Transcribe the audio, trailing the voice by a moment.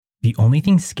the only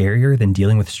thing scarier than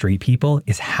dealing with straight people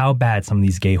is how bad some of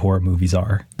these gay horror movies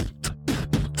are.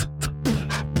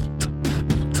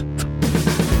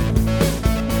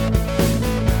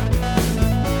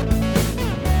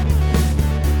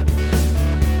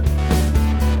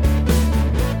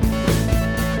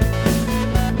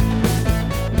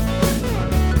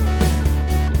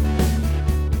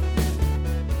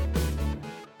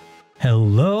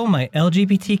 Hello, my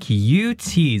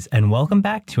LGBTQTs, and welcome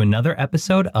back to another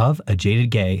episode of A Jaded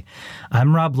Gay.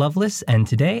 I'm Rob Lovelace, and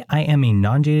today I am a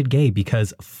non-jaded gay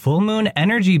because full moon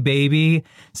energy, baby.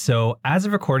 So as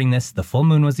of recording this, the full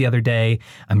moon was the other day.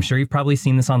 I'm sure you've probably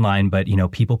seen this online, but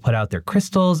people put out their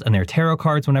crystals and their tarot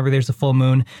cards whenever there's a full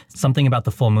moon. Something about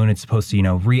the full moon, it's supposed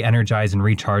to, re-energize and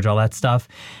recharge all that stuff.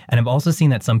 And I've also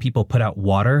seen that some people put out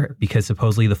water because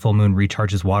supposedly the full moon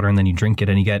recharges water and then you drink it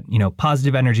and you get,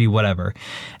 positive energy, whatever.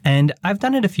 And I've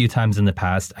done it a few times in the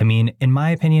past. I mean, in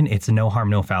my opinion, it's a no harm,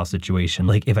 no foul situation.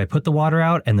 Like if I put the water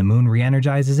out and the moon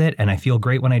re-energizes it and I feel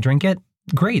great when I drink it,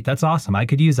 great, that's awesome. I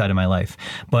could use that in my life.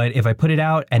 But if I put it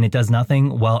out and it does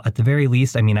nothing, well, at the very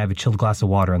least, I have a chilled glass of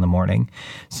water in the morning.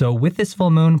 So with this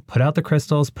full moon, put out the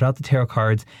crystals, put out the tarot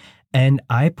cards, and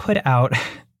I put out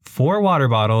 4 water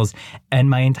bottles and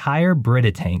my entire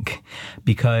Brita tank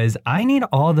because I need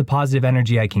all the positive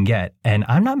energy I can get, and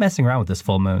I'm not messing around with this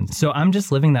full moon. So I'm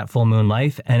just living that full moon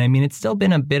life, and it's still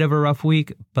been a bit of a rough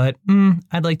week, but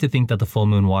I'd like to think that the full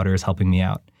moon water is helping me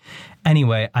out.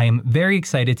 Anyway, I am very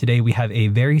excited today. We have a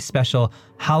very special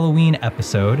Halloween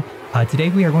episode. Today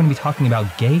we are going to be talking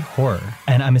about gay horror.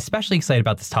 And I'm especially excited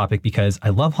about this topic because I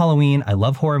love Halloween, I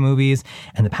love horror movies,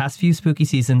 and the past few spooky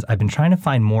seasons I've been trying to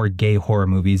find more gay horror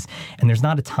movies, and there's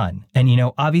not a ton. And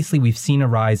obviously we've seen a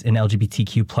rise in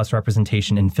LGBTQ plus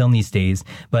representation in film these days,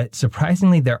 but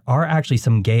surprisingly there are actually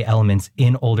some gay elements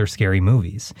in older scary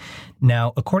movies.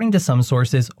 Now, according to some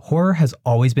sources, horror has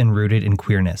always been rooted in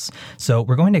queerness. So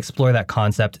we're going to explore that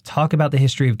concept, talk about the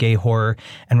history of gay horror,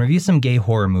 and review some gay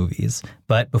horror movies.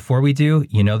 But before we do,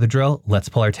 you know the drill, let's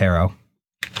pull our tarot.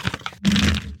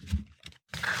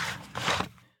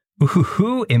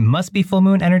 Ooh, it must be full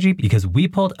moon energy because we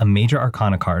pulled a major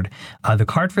arcana card. The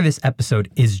card for this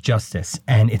episode is Justice,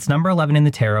 and it's number 11 in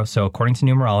the tarot. So according to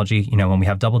numerology, when we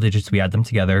have double digits, we add them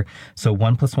together. So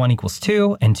 1 + 1 =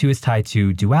 2, and 2 is tied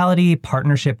to duality,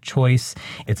 partnership, choice.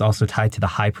 It's also tied to the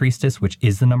High Priestess, which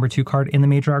is the number 2 card in the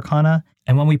major arcana.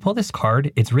 And when we pull this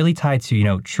card, it's really tied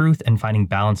to, truth and finding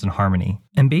balance and harmony.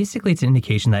 And basically, it's an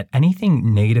indication that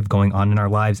anything negative going on in our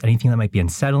lives, anything that might be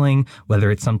unsettling,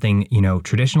 whether it's something,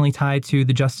 traditionally tied to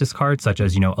the Justice card, such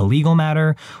as, a legal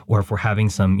matter, or if we're having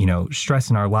some,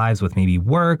 stress in our lives with maybe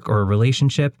work or a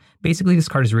relationship, basically this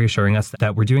card is reassuring us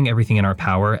that we're doing everything in our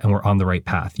power and we're on the right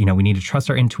path. We need to trust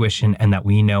our intuition and that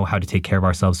we know how to take care of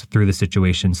ourselves through the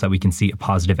situation so that we can see a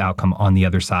positive outcome on the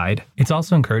other side. It's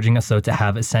also encouraging us, though, to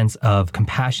have a sense of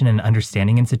compassion and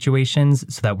understanding in situations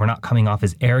so that we're not coming off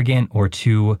as arrogant or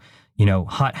too,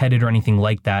 hot-headed or anything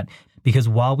like that. Because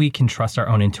while we can trust our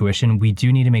own intuition, we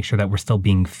do need to make sure that we're still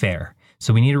being fair.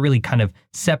 So we need to really kind of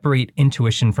separate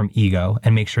intuition from ego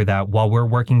and make sure that while we're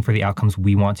working for the outcomes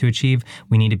we want to achieve,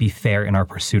 we need to be fair in our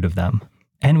pursuit of them.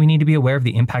 And we need to be aware of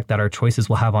the impact that our choices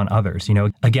will have on others.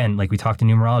 Again, like we talked in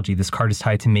numerology, this card is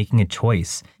tied to making a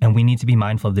choice. And we need to be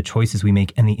mindful of the choices we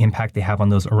make and the impact they have on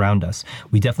those around us.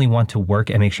 We definitely want to work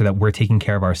and make sure that we're taking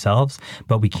care of ourselves,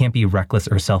 but we can't be reckless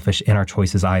or selfish in our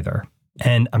choices either.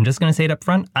 And I'm just going to say it up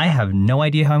front, I have no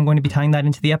idea how I'm going to be tying that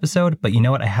into the episode, but you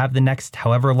know what? I have the next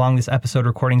however long this episode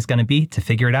recording is going to be to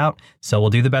figure it out, so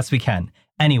we'll do the best we can.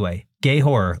 Anyway, gay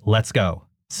horror, let's go.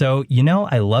 So,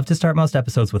 I love to start most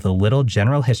episodes with a little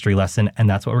general history lesson, and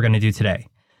that's what we're going to do today.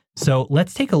 So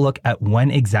let's take a look at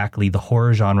when exactly the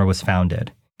horror genre was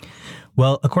founded.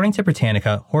 Well, according to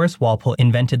Britannica, Horace Walpole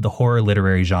invented the horror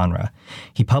literary genre.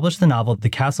 He published the novel The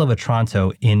Castle of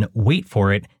Otranto in, wait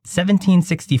for it,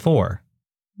 1764,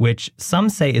 which some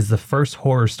say is the first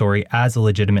horror story as a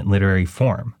legitimate literary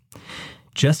form.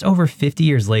 Just over 50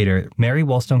 years later, Mary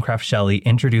Wollstonecraft Shelley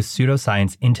introduced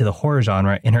pseudoscience into the horror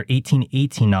genre in her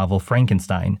 1818 novel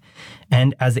Frankenstein.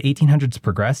 And as the 1800s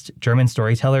progressed, German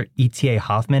storyteller E.T.A.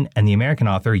 Hoffmann and the American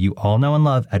author you all know and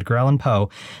love, Edgar Allan Poe,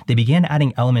 they began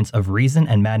adding elements of reason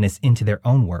and madness into their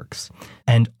own works.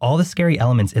 And all the scary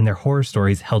elements in their horror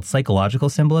stories held psychological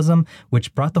symbolism,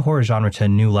 which brought the horror genre to a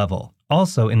new level.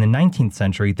 Also, in the 19th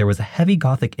century, there was a heavy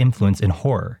Gothic influence in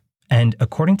horror. And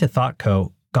according to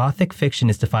ThoughtCo, Gothic fiction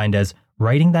is defined as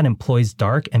writing that employs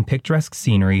dark and picturesque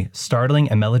scenery, startling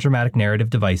and melodramatic narrative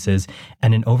devices,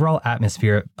 and an overall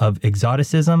atmosphere of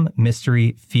exoticism,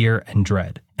 mystery, fear, and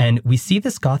dread. And we see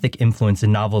this Gothic influence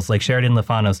in novels like Sheridan Le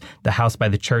Fano's The House by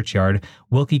the Churchyard,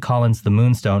 Wilkie Collins' The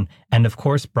Moonstone, and of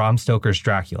course Bram Stoker's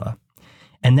Dracula.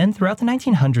 And then throughout the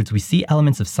 1900s, we see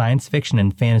elements of science fiction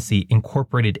and fantasy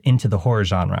incorporated into the horror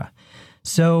genre.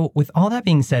 So with all that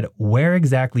being said, where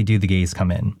exactly do the gays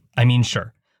come in? I mean,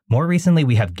 sure. More recently,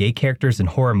 we have gay characters in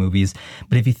horror movies,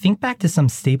 but if you think back to some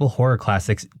staple horror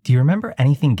classics, do you remember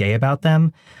anything gay about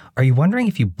them? Are you wondering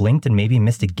if you blinked and maybe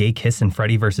missed a gay kiss in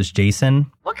Freddy vs. Jason?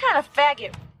 What kind of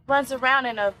faggot runs around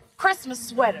in a Christmas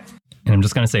sweater? And I'm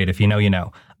just going to say it, if you know, you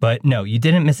know. But no, you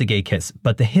didn't miss a gay kiss,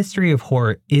 but the history of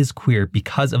horror is queer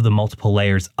because of the multiple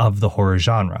layers of the horror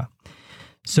genre.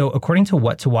 So according to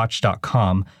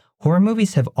whattowatch.com, horror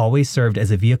movies have always served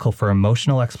as a vehicle for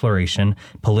emotional exploration,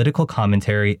 political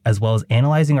commentary, as well as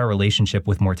analyzing our relationship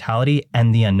with mortality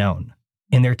and the unknown.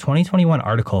 In their 2021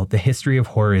 article, The History of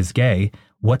Horror is Gay,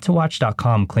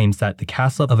 whattowatch.com claims that the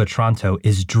Castle of Otranto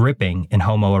is dripping in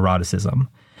homoeroticism.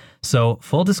 So,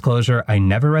 full disclosure, I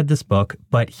never read this book,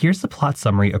 but here's the plot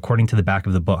summary according to the back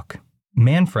of the book.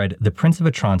 Manfred, the Prince of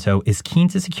Otranto, is keen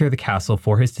to secure the castle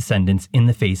for his descendants in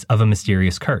the face of a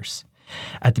mysterious curse.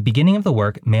 At the beginning of the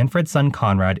work, Manfred's son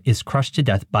Conrad is crushed to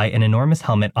death by an enormous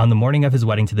helmet on the morning of his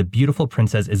wedding to the beautiful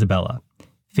Princess Isabella.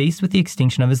 Faced with the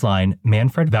extinction of his line,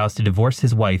 Manfred vows to divorce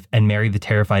his wife and marry the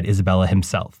terrified Isabella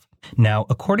himself. Now,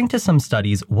 according to some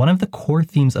studies, one of the core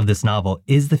themes of this novel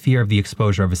is the fear of the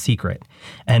exposure of a secret.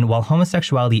 And while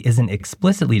homosexuality isn't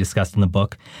explicitly discussed in the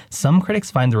book, some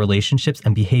critics find the relationships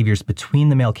and behaviors between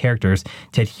the male characters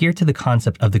to adhere to the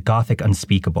concept of the Gothic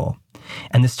unspeakable.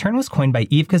 And this term was coined by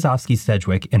Eve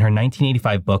Kosofsky-Sedgwick in her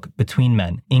 1985 book, Between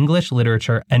Men, English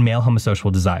Literature and Male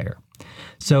Homosexual Desire.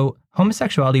 So,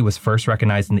 homosexuality was first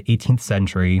recognized in the 18th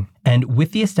century, and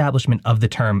with the establishment of the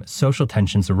term, social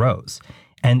tensions arose.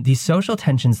 And these social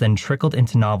tensions then trickled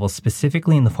into novels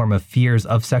specifically in the form of fears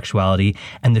of sexuality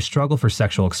and the struggle for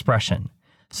sexual expression.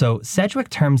 So Sedgwick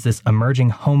terms this emerging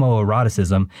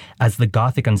homoeroticism as the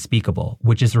Gothic unspeakable,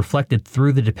 which is reflected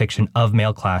through the depiction of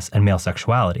male class and male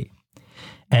sexuality.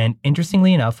 And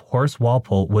interestingly enough, Horace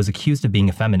Walpole was accused of being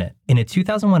effeminate. In a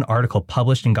 2001 article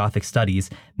published in Gothic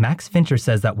Studies, Max Fincher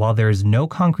says that while there is no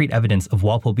concrete evidence of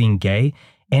Walpole being gay,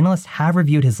 analysts have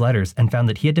reviewed his letters and found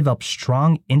that he had developed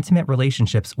strong, intimate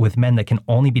relationships with men that can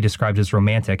only be described as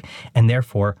romantic and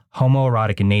therefore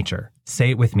homoerotic in nature. Say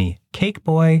it with me, cake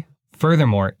boy.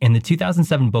 Furthermore, in the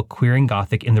 2007 book Queering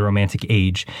Gothic in the Romantic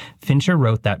Age, Fincher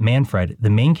wrote that Manfred, the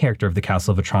main character of the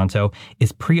Castle of Otranto,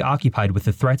 is preoccupied with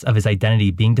the threats of his identity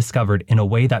being discovered in a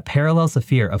way that parallels the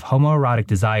fear of homoerotic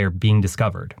desire being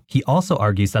discovered. He also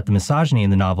argues that the misogyny in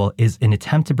the novel is an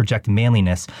attempt to project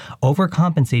manliness,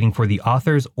 overcompensating for the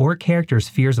author's or character's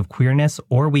fears of queerness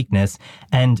or weakness,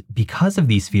 and because of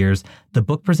these fears, the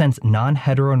book presents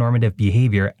non-heteronormative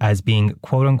behavior as being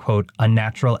quote-unquote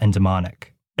unnatural and demonic.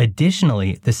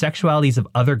 Additionally, the sexualities of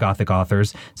other Gothic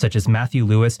authors, such as Matthew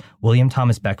Lewis, William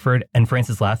Thomas Beckford, and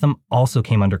Francis Latham, also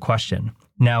came under question.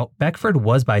 Now, Beckford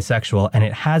was bisexual, and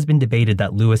it has been debated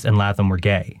that Lewis and Latham were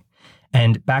gay.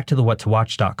 And back to the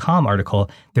whattowatch.com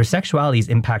article, their sexualities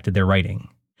impacted their writing.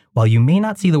 While you may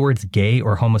not see the words gay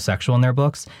or homosexual in their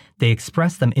books, they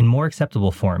express them in more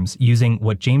acceptable forms, using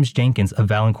what James Jenkins of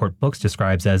Valancourt Books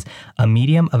describes as a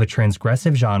medium of a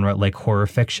transgressive genre like horror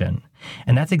fiction.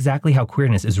 And that's exactly how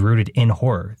queerness is rooted in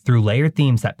horror, through layered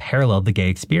themes that parallel the gay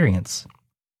experience.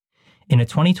 In a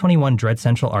 2021 Dread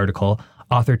Central article,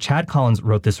 author Chad Collins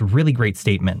wrote this really great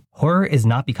statement: "Horror is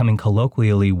not becoming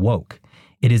colloquially woke.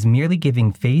 It is merely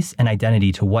giving face and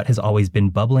identity to what has always been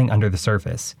bubbling under the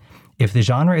surface. If the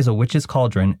genre is a witch's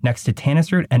cauldron, next to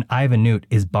Tannis Root and Eye of a Newt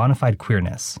is bona fide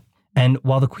queerness." And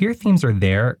while the queer themes are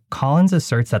there, Collins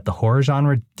asserts that the horror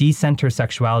genre decenters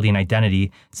sexuality and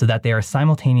identity so that they are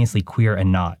simultaneously queer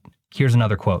and not. Here's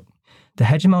another quote: "The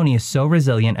hegemony is so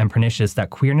resilient and pernicious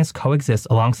that queerness coexists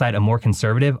alongside a more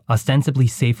conservative, ostensibly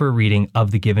safer reading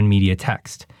of the given media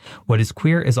text. What is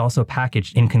queer is also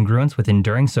packaged in congruence with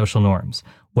enduring social norms.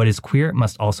 What is queer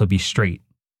must also be straight."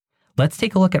 Let's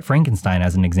take a look at Frankenstein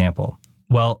as an example.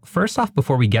 Well, first off,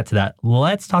 before we get to that,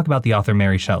 let's talk about the author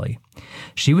Mary Shelley.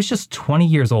 She was just 20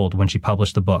 years old when she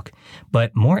published the book,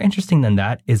 but more interesting than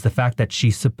that is the fact that she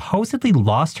supposedly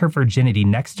lost her virginity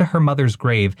next to her mother's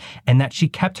grave and that she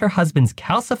kept her husband's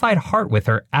calcified heart with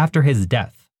her after his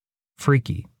death.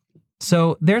 Freaky.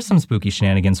 So there's some spooky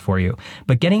shenanigans for you,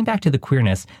 but getting back to the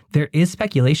queerness, there is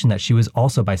speculation that she was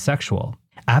also bisexual.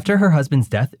 After her husband's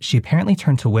death, she apparently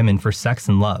turned to women for sex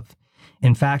and love.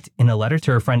 In fact, in a letter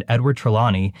to her friend Edward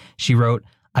Trelawney, she wrote,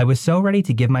 I was so ready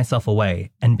to give myself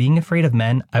away, and being afraid of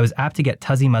men, I was apt to get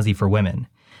tuzzy-muzzy for women.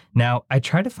 Now, I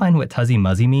tried to find what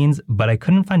tuzzy-muzzy means, but I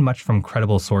couldn't find much from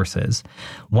credible sources.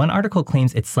 One article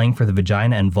claims it's slang for the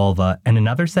vagina and vulva, and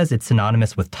another says it's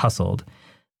synonymous with tussled.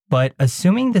 But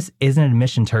assuming this is an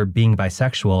admission to her being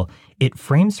bisexual, it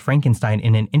frames Frankenstein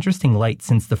in an interesting light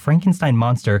since the Frankenstein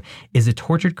monster is a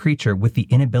tortured creature with the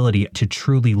inability to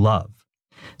truly love.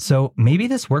 So maybe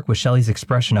this work was Shelley's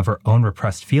expression of her own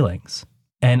repressed feelings.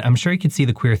 And I'm sure you could see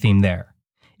the queer theme there.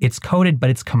 It's coded, but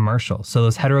it's commercial, so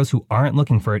those heteros who aren't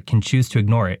looking for it can choose to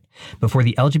ignore it. But for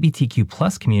the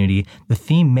LGBTQ+ community, the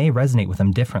theme may resonate with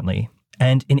them differently.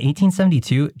 And in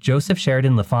 1872, Joseph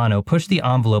Sheridan Le Fanu pushed the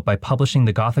envelope by publishing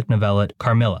the Gothic novella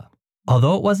Carmilla.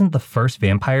 Although it wasn't the first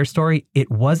vampire story, it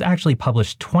was actually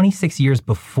published 26 years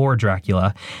before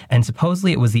Dracula, and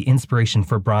supposedly it was the inspiration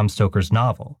for Bram Stoker's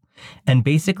novel. And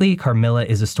basically, Carmilla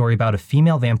is a story about a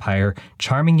female vampire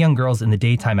charming young girls in the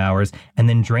daytime hours and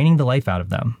then draining the life out of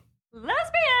them.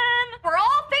 Lesbian! We're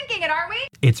all thinking it, aren't we?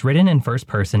 It's written in first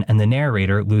person, and the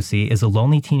narrator, Lucy, is a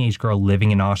lonely teenage girl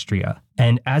living in Austria.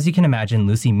 And as you can imagine,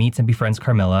 Lucy meets and befriends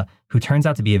Carmilla, who turns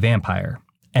out to be a vampire.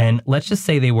 And let's just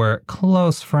say they were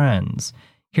close friends.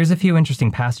 Here's a few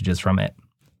interesting passages from it.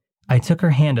 I took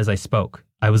her hand as I spoke.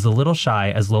 I was a little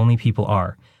shy, as lonely people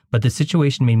are, but the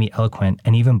situation made me eloquent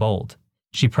and even bold.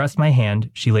 She pressed my hand,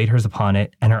 she laid hers upon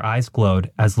it, and her eyes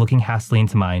glowed as, looking hastily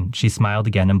into mine, she smiled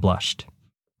again and blushed.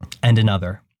 And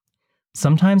another.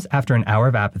 Sometimes, after an hour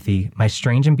of apathy, my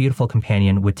strange and beautiful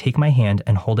companion would take my hand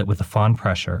and hold it with a fond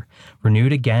pressure,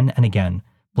 renewed again and again,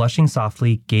 blushing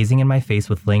softly, gazing in my face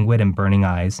with languid and burning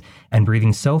eyes, and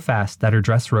breathing so fast that her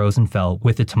dress rose and fell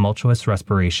with a tumultuous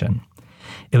respiration.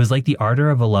 It was like the ardor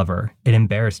of a lover. It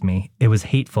embarrassed me. It was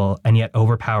hateful and yet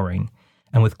overpowering.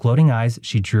 And with gloating eyes,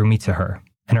 she drew me to her,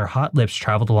 and her hot lips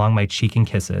traveled along my cheek in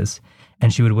kisses,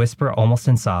 and she would whisper almost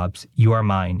in sobs, "You are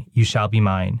mine. You shall be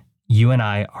mine. You and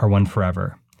I are one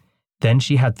forever." Then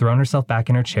she had thrown herself back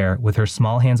in her chair with her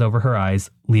small hands over her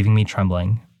eyes, leaving me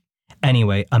trembling.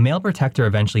 Anyway, a male protector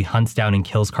eventually hunts down and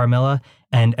kills Carmilla,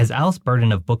 and as Alice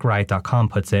Burden of BookRiot.com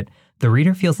puts it, the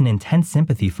reader feels an intense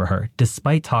sympathy for her,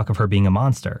 despite talk of her being a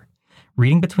monster.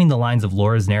 Reading between the lines of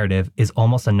Laura's narrative is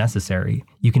almost unnecessary.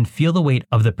 You can feel the weight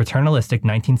of the paternalistic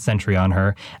 19th century on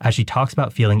her as she talks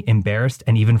about feeling embarrassed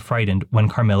and even frightened when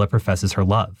Carmilla professes her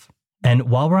love. And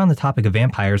while we're on the topic of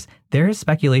vampires, there is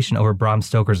speculation over Bram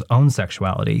Stoker's own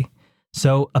sexuality.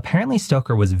 So apparently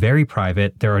Stoker was very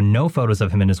private, there are no photos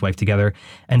of him and his wife together,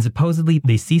 and supposedly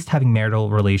they ceased having marital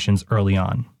relations early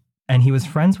on. And he was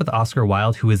friends with Oscar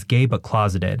Wilde, who is gay but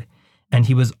closeted. And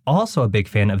he was also a big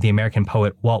fan of the American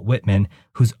poet Walt Whitman,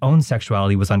 whose own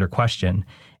sexuality was under question,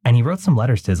 and he wrote some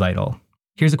letters to his idol.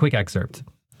 Here's a quick excerpt.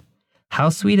 How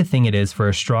sweet a thing it is for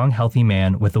a strong, healthy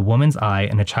man with a woman's eye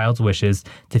and a child's wishes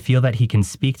to feel that he can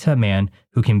speak to a man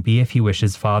who can be, if he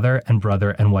wishes, father and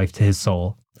brother and wife to his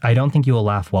soul. I don't think you will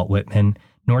laugh, Walt Whitman,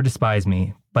 nor despise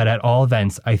me, but at all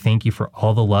events, I thank you for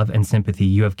all the love and sympathy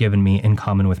you have given me in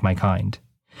common with my kind.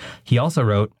 He also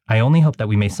wrote, I only hope that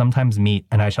we may sometimes meet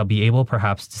and I shall be able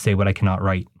perhaps to say what I cannot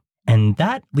write. And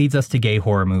that leads us to gay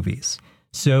horror movies.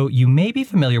 So you may be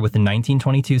familiar with the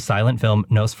 1922 silent film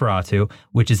Nosferatu,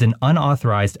 which is an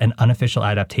unauthorized and unofficial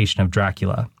adaptation of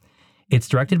Dracula. It's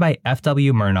directed by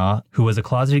F.W. Murnau, who was a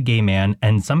closeted gay man,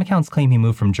 and some accounts claim he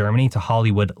moved from Germany to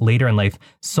Hollywood later in life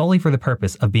solely for the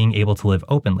purpose of being able to live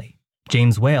openly.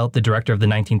 James Whale, the director of the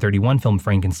 1931 film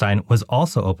Frankenstein, was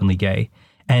also openly gay,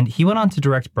 and he went on to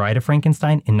direct Bride of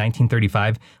Frankenstein in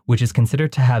 1935, which is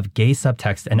considered to have gay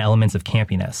subtext and elements of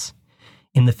campiness.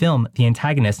 In the film, the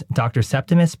antagonist, Dr.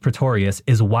 Septimus Pretorius,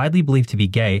 is widely believed to be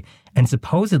gay, and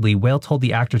supposedly Whale told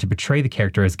the actor to portray the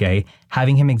character as gay,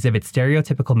 having him exhibit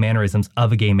stereotypical mannerisms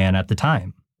of a gay man at the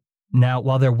time. Now,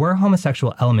 while there were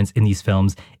homosexual elements in these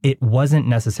films, it wasn't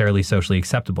necessarily socially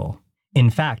acceptable. In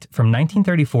fact, from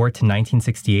 1934 to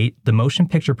 1968, the Motion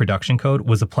Picture Production Code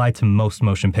was applied to most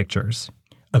motion pictures.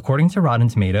 According to Rotten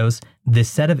Tomatoes, this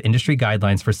set of industry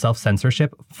guidelines for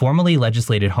self-censorship formally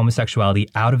legislated homosexuality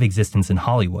out of existence in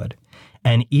Hollywood.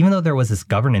 And even though there was this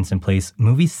governance in place,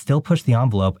 movies still pushed the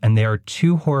envelope, and there are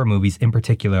two horror movies in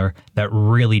particular that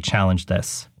really challenged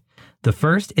this. The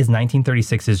first is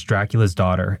 1936's Dracula's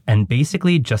Daughter, and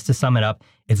basically, just to sum it up,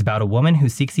 it's about a woman who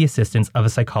seeks the assistance of a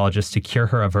psychologist to cure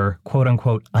her of her,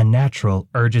 quote-unquote, unnatural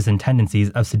urges and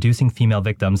tendencies of seducing female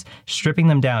victims, stripping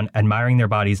them down, admiring their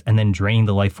bodies, and then draining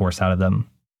the life force out of them.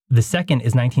 The second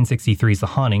is 1963's The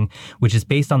Haunting, which is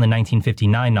based on the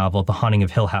 1959 novel The Haunting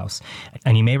of Hill House.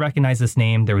 And you may recognize this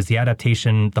name. There was the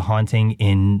adaptation The Haunting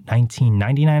in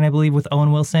 1999, I believe, with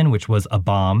Owen Wilson, which was a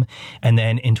bomb. And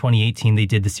then in 2018, they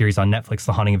did the series on Netflix,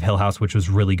 The Haunting of Hill House, which was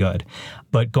really good.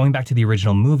 But going back to the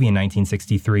original movie in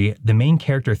 1963, the main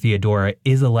character, Theodora,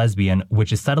 is a lesbian,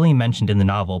 which is subtly mentioned in the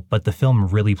novel, but the film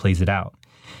really plays it out.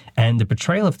 And the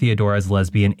portrayal of Theodora as a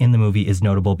lesbian in the movie is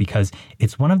notable because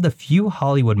it's one of the few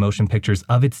Hollywood motion pictures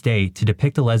of its day to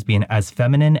depict a lesbian as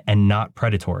feminine and not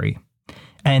predatory.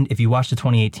 And if you watch the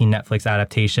 2018 Netflix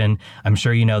adaptation, I'm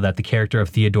sure you know that the character of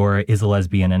Theodora is a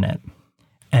lesbian in it.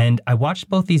 And I watched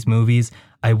both these movies.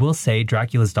 I will say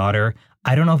Dracula's Daughter,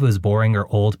 I don't know if it was boring or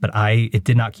old, but it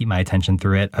did not keep my attention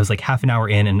through it. I was like half an hour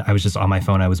in and I was just on my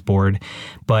phone. I was bored.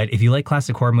 But if you like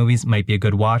classic horror movies, it might be a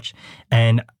good watch.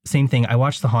 And same thing, I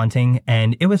watched The Haunting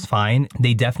and it was fine.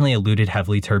 They definitely alluded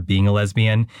heavily to her being a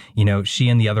lesbian. You know, she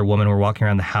and the other woman were walking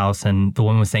around the house and the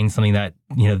woman was saying something that,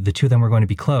 you know, the two of them were going to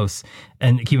be close.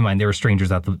 And keep in mind, they were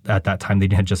strangers at that time. They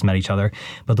had just met each other.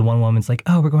 But the one woman's like,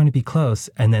 oh, we're going to be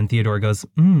close. And then Theodora goes,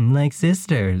 like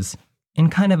sisters. In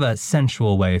kind of a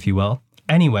sensual way, if you will.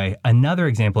 Anyway, another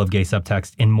example of gay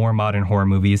subtext in more modern horror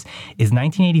movies is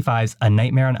 1985's A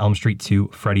Nightmare on Elm Street 2,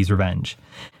 Freddy's Revenge.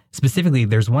 Specifically,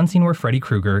 there's one scene where Freddy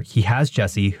Krueger, he has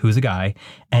Jesse, who's a guy,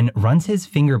 and runs his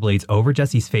finger blades over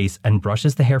Jesse's face and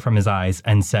brushes the hair from his eyes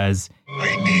and says,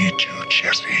 I need you,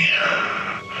 Jesse.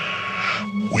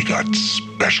 We got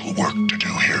special work to do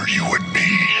here, you and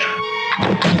me.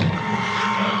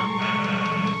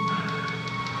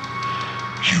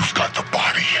 You've got the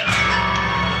body.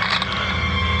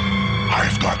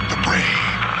 I've got the brain.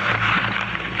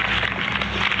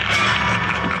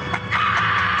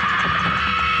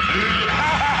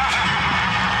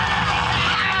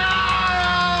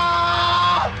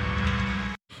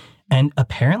 And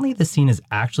apparently the scene is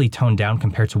actually toned down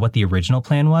compared to what the original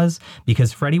plan was,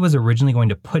 because Freddy was originally going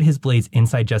to put his blades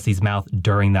inside Jesse's mouth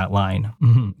during that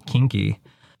line. Kinky.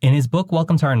 In his book,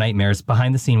 Welcome to Our Nightmares,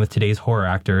 Behind the Scene with Today's Horror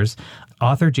Actors,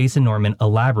 author Jason Norman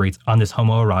elaborates on this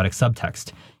homoerotic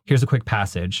subtext. Here's a quick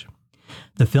passage.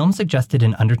 The film suggested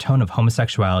an undertone of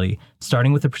homosexuality,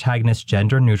 starting with the protagonist's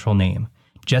gender-neutral name.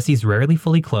 Jesse's rarely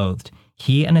fully clothed.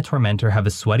 He and a tormentor have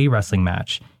a sweaty wrestling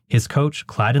match. His coach,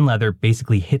 clad in leather,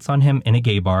 basically hits on him in a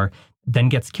gay bar, then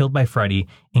gets killed by Freddy,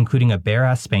 including a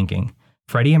bare-ass spanking.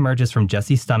 Freddy emerges from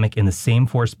Jesse's stomach in the same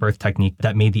forced birth technique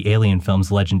that made the Alien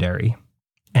films legendary.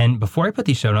 And before I put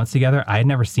these show notes together, I had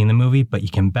never seen the movie, but you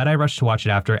can bet I rushed to watch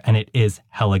it after, and it is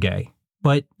hella gay.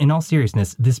 But in all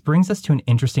seriousness, this brings us to an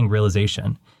interesting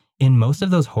realization. In most of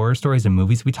those horror stories and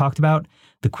movies we talked about,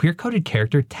 the queer-coded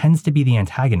character tends to be the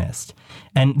antagonist.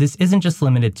 And this isn't just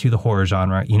limited to the horror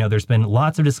genre. You know, there's been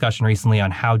lots of discussion recently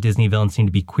on how Disney villains seem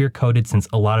to be queer-coded since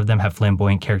a lot of them have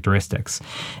flamboyant characteristics.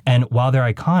 And while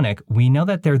they're iconic, we know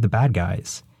that they're the bad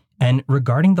guys. And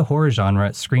regarding the horror genre,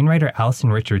 screenwriter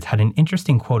Allison Richards had an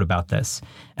interesting quote about this.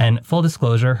 And full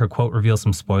disclosure, her quote reveals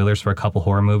some spoilers for a couple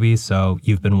horror movies, so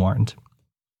you've been warned.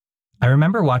 I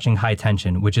remember watching High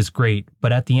Tension, which is great,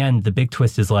 but at the end, the big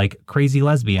twist is like, crazy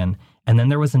lesbian. And then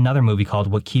there was another movie called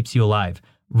What Keeps You Alive.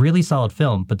 Really solid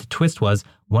film, but the twist was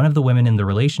one of the women in the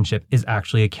relationship is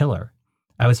actually a killer.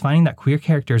 I was finding that queer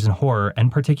characters in horror,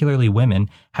 and particularly women,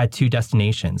 had two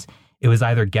destinations. It was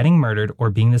either getting murdered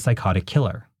or being the psychotic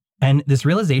killer. And this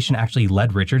realization actually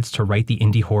led Richards to write the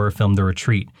indie horror film The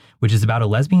Retreat, which is about a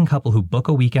lesbian couple who book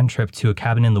a weekend trip to a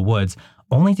cabin in the woods,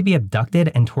 only to be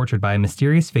abducted and tortured by a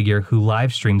mysterious figure who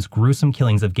live streams gruesome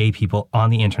killings of gay people on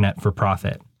the internet for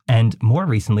profit. And more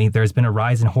recently, there's been a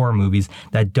rise in horror movies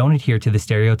that don't adhere to the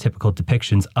stereotypical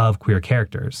depictions of queer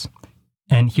characters.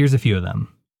 And here's a few of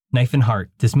them. Knife and Heart.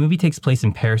 This movie takes place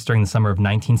in Paris during the summer of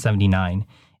 1979.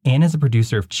 Anne is a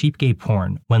producer of cheap gay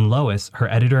porn. When Lois, her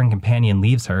editor and companion,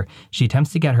 leaves her, she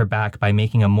attempts to get her back by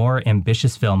making a more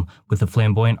ambitious film with the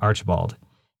flamboyant Archibald.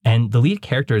 And the lead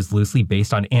character is loosely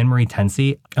based on Anne-Marie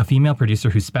Tency, a female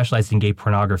producer who specialized in gay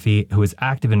pornography who was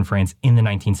active in France in the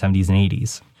 1970s and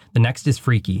 80s. The next is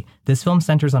Freaky. This film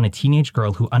centers on a teenage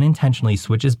girl who unintentionally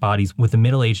switches bodies with a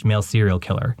middle-aged male serial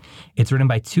killer. It's written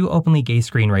by two openly gay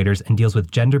screenwriters and deals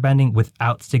with gender bending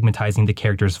without stigmatizing the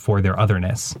characters for their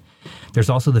otherness. There's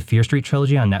also the Fear Street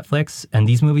trilogy on Netflix, and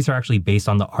these movies are actually based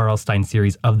on the R.L. Stine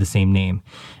series of the same name.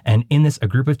 And in this, a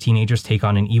group of teenagers take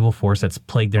on an evil force that's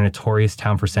plagued their notorious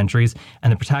town for centuries,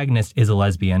 and the protagonist is a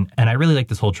lesbian. And I really like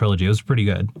this whole trilogy. It was pretty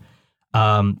good.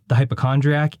 The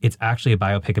Hypochondriac, it's actually a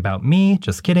biopic about me.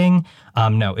 Just kidding.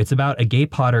 No, it's about a gay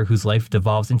potter whose life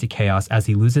devolves into chaos as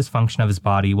he loses function of his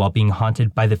body while being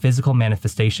haunted by the physical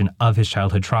manifestation of his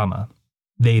childhood trauma.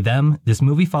 They, them, this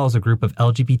movie follows a group of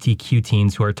LGBTQ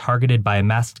teens who are targeted by a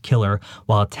masked killer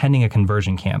while attending a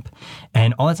conversion camp.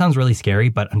 And all that sounds really scary,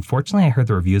 but unfortunately I heard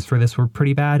the reviews for this were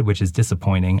pretty bad, which is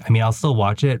disappointing. I mean, I'll still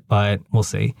watch it, but we'll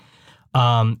see.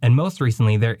 And most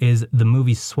recently, there is the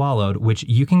movie Swallowed, which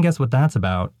you can guess what that's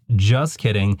about. Just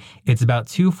kidding. It's about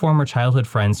two former childhood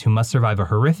friends who must survive a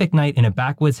horrific night in a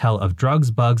backwoods hell of drugs,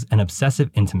 bugs, and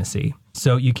obsessive intimacy.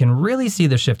 So you can really see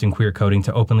the shift in queer coding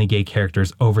to openly gay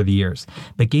characters over the years.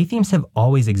 But gay themes have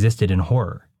always existed in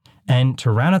horror. And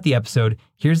to round out the episode,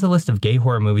 here's the list of gay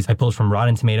horror movies I pulled from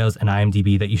Rotten Tomatoes and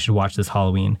IMDb that you should watch this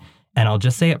Halloween. And I'll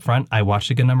just say up front, I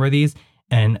watched a good number of these,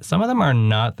 and some of them are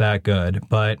not that good,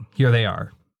 but here they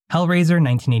are. Hellraiser,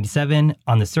 1987.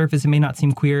 On the surface, it may not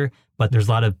seem queer, but there's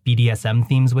a lot of BDSM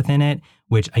themes within it,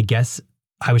 which I guess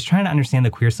I was trying to understand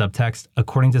the queer subtext.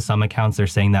 According to some accounts, they're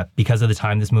saying that because of the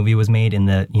time this movie was made in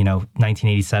the,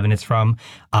 1987 it's from,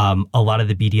 a lot of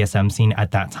the BDSM scene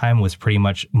at that time was pretty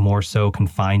much more so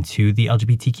confined to the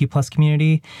LGBTQ plus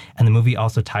community. And the movie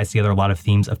also ties together a lot of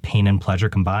themes of pain and pleasure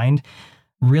combined.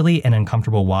 Really an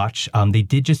uncomfortable watch. They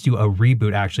did just do a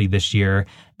reboot actually this year,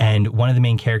 and one of the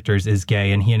main characters is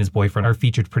gay, and he and his boyfriend are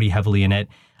featured pretty heavily in it.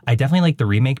 I definitely like the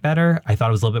remake better. I thought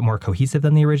it was a little bit more cohesive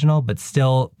than the original, but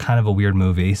still kind of a weird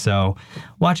movie. So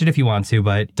watch it if you want to,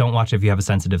 but don't watch it if you have a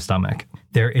sensitive stomach.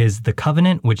 There is The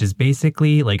Covenant, which is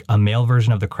basically like a male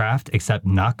version of The Craft, except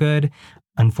not good.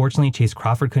 Unfortunately, Chase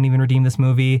Crawford couldn't even redeem this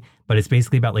movie, but it's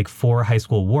basically about like 4 high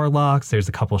school warlocks. There's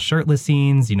a couple shirtless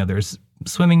scenes, there's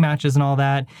swimming matches and all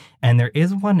that. And there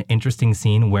is one interesting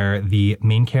scene where the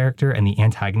main character and the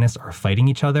antagonist are fighting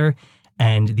each other,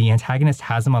 and the antagonist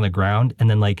has him on the ground and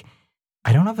then like,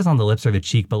 I don't know if it's on the lips or the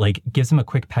cheek, but like gives him a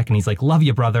quick peck and he's like, "Love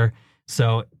you, brother."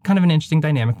 So kind of an interesting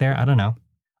dynamic there. I don't know.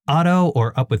 Otto,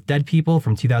 or Up with Dead People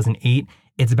from 2008.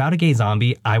 It's about a gay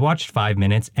zombie. I watched 5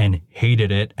 minutes and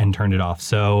hated it and turned it off.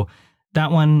 So that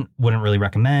one wouldn't really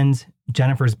recommend.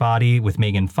 Jennifer's Body with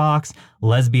Megan Fox.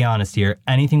 Let's be honest here,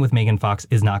 anything with Megan Fox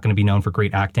is not going to be known for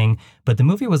great acting, but the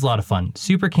movie was a lot of fun.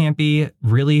 Super campy,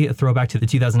 really a throwback to the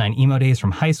 2009 emo days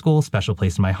from high school, special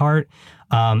place in my heart.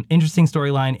 Interesting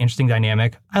storyline, interesting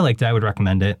dynamic. I liked it, I would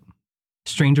recommend it.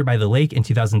 Stranger by the Lake in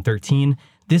 2013.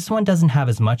 This one doesn't have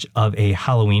as much of a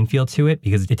Halloween feel to it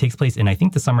because it takes place in, I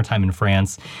think, the summertime in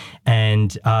France.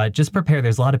 And just prepare,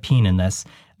 there's a lot of peen in this.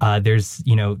 There's,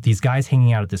 these guys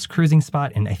hanging out at this cruising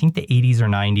spot in, I think, the 80s or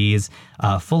 90s,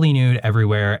 fully nude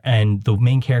everywhere. And the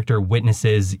main character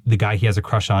witnesses the guy he has a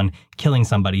crush on killing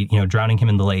somebody, drowning him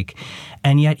in the lake.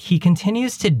 And yet he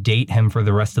continues to date him for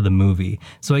the rest of the movie.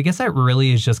 So I guess that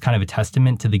really is just kind of a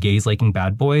testament to the gays liking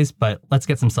bad boys. But let's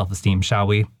get some self-esteem, shall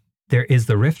we? There is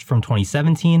The Rift from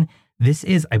 2017. This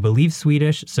is, I believe,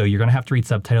 Swedish, so you're going to have to read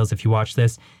subtitles if you watch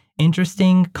this.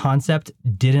 Interesting concept.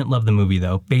 Didn't love the movie,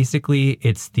 though. Basically,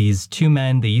 it's these two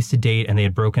men. They used to date and they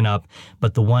had broken up,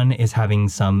 but the one is having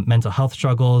some mental health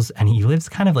struggles, and he lives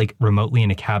kind of like remotely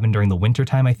in a cabin during the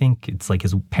wintertime, I think. It's like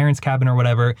his parents' cabin or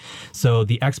whatever. So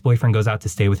the ex-boyfriend goes out to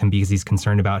stay with him because he's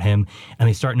concerned about him, and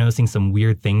they start noticing some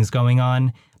weird things going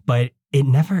on. But it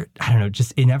never,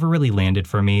 it never really landed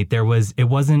for me. It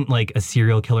wasn't like a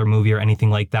serial killer movie or anything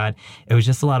like that. It was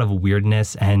just a lot of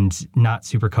weirdness and not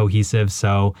super cohesive.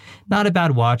 So not a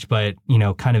bad watch, but,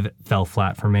 kind of fell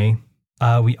flat for me.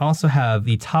 We also have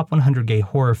the top 100 gay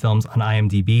horror films on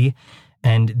IMDb.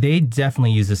 And they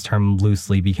definitely use this term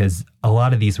loosely because a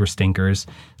lot of these were stinkers.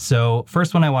 So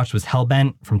first one I watched was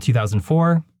Hellbent from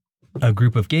 2004. A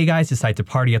group of gay guys decide to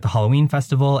party at the Halloween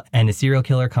festival, and a serial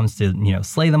killer comes to,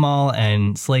 slay them all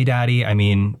and slay daddy. I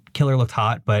mean, killer looked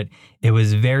hot, but it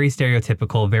was very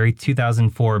stereotypical, very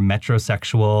 2004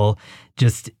 metrosexual,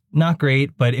 just not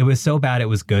great, but it was so bad it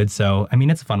was good. So,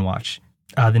 it's a fun watch.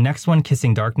 The next one,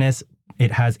 Kissing Darkness.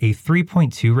 It has a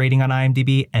 3.2 rating on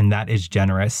IMDb, and that is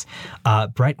generous.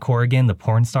 Brett Corrigan, the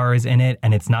porn star, is in it,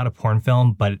 and it's not a porn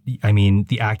film, but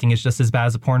the acting is just as bad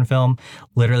as a porn film.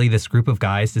 Literally, this group of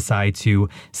guys decide to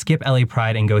skip LA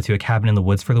Pride and go to a cabin in the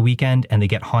woods for the weekend, and they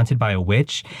get haunted by a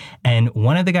witch. And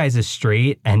one of the guys is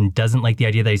straight and doesn't like the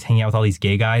idea that he's hanging out with all these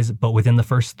gay guys, but within the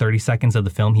first 30 seconds of the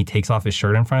film, he takes off his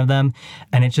shirt in front of them,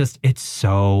 and it's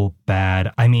so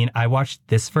bad. I watched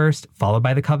this first, followed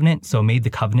by The Covenant, so it made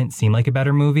The Covenant seem like a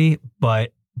better movie,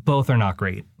 but both are not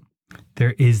great.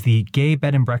 There is the Gay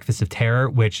Bed and Breakfast of Terror,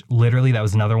 which literally, that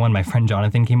was another one. My friend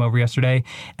Jonathan came over yesterday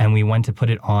and we went to put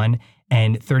it on,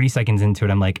 and 30 seconds into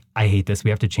it, I'm like, I hate this. We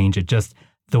have to change it. Just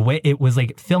the way it was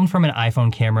like filmed from an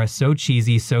iPhone camera, so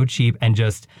cheesy, so cheap, and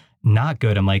just not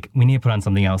good. I'm like, we need to put on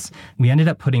something else. We ended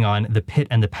up putting on The Pit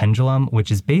and the Pendulum,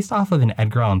 which is based off of an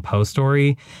Edgar Allan Poe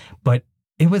story, but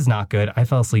it was not good. I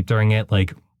fell asleep during it.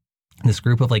 this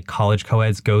group of like college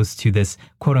co-eds goes to this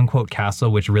quote unquote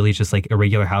castle, which really is just like a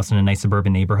regular house in a nice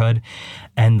suburban neighborhood.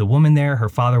 And the woman there, her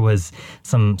father was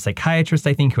some psychiatrist,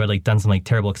 I think, who had like done some like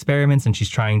terrible experiments, and she's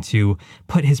trying to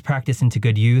put his practice into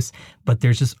good use. But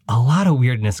there's just a lot of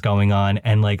weirdness going on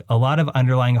and like a lot of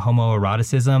underlying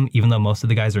homoeroticism, even though most of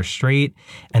the guys are straight.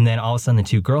 And then all of a sudden the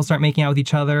two girls start making out with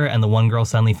each other, and the one girl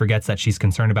suddenly forgets that she's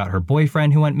concerned about her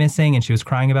boyfriend who went missing and she was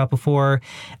crying about before.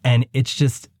 And it's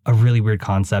just a really weird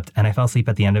concept, and I fell asleep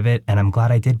at the end of it, and I'm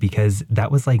glad I did, because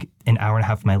that was like an hour and a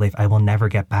half of my life I will never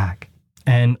get back.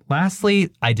 And lastly,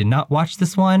 I did not watch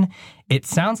this one. It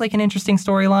sounds like an interesting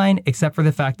storyline, except for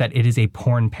the fact that it is a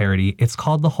porn parody. It's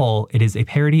called The Hole. It is a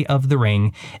parody of The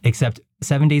Ring, except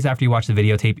 7 days after you watch the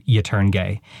videotape, you turn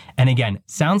gay. And again,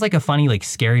 sounds like a funny, like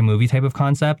scary movie type of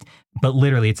concept, but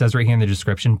literally it says right here in the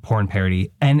description, porn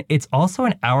parody. And it's also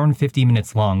an hour and 50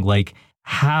 minutes long. Like,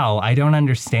 how? I don't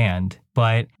understand.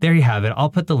 But there you have it. I'll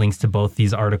put the links to both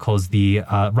these articles, the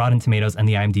Rotten Tomatoes and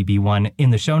the IMDb one, in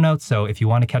the show notes. So if you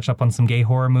want to catch up on some gay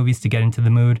horror movies to get into the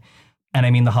mood, and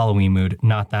I mean the Halloween mood,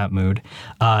 not that mood,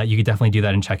 you could definitely do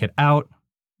that and check it out.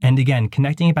 And again,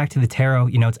 connecting it back to the tarot,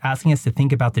 you know, it's asking us to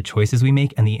think about the choices we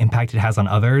make and the impact it has on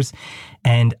others.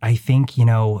 And I think, you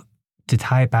know, to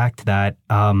tie it back to that,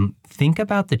 think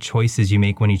about the choices you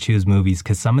make when you choose movies,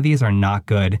 because some of these are not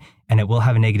good, and it will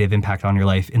have a negative impact on your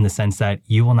life in the sense that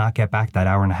you will not get back that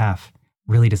hour and a half.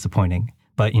 Really disappointing.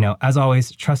 But, you know, as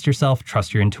always, trust yourself,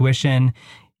 trust your intuition.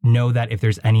 Know that if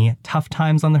there's any tough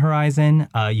times on the horizon,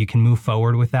 you can move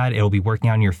forward with that. It'll be working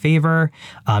out in your favor.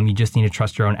 You just need to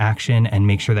trust your own action and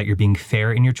make sure that you're being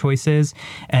fair in your choices.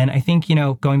 And I think, you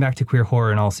know, going back to queer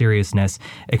horror in all seriousness,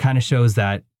 it kind of shows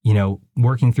that, you know,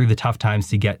 working through the tough times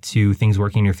to get to things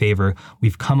working in your favor,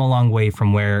 we've come a long way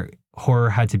from where horror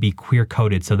had to be queer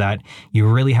coded so that you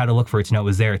really had to look for it to know it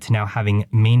was there, to now having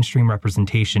mainstream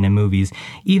representation in movies,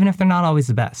 even if they're not always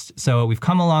the best. So we've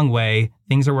come a long way.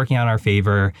 Things are working out in our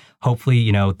favor. Hopefully,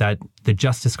 you know, that the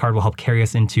Justice card will help carry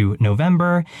us into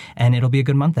November, and it'll be a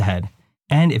good month ahead.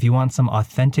 And if you want some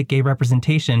authentic gay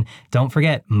representation, don't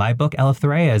forget, my book,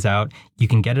 Eleftheria, is out. You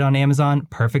can get it on Amazon,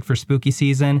 perfect for spooky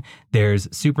season. There's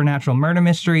supernatural murder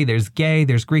mystery, there's gay,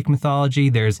 there's Greek mythology,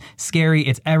 there's scary.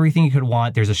 It's everything you could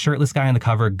want. There's a shirtless guy on the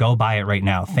cover. Go buy it right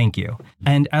now. Thank you.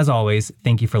 And as always,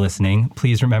 thank you for listening.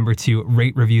 Please remember to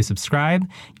rate, review, subscribe.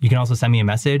 You can also send me a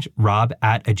message,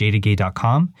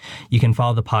 rob@ajadedgay.com. You can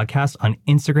follow the podcast on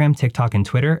Instagram, TikTok, and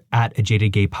Twitter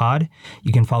 @ajadedgaypod.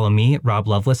 You can follow me, Rob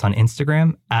Loveless, on Instagram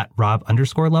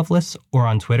 @Rob_Loveless, or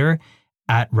on Twitter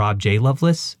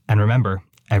 @RobJLoveless. And remember,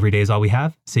 every day is all we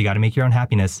have, so you got to make your own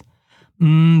happiness.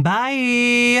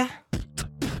 Bye.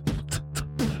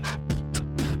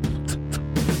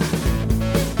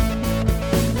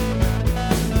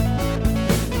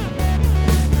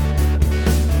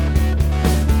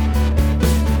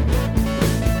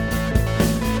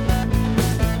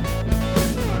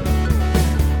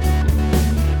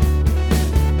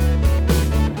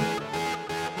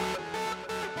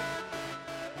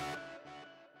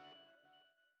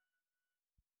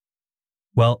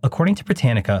 Well, according to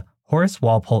Britannica, Horace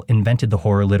Walpole invented the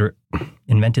horror.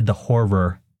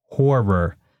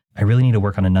 I really need to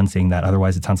work on enunciating that,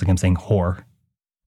 otherwise it sounds like I'm saying whore.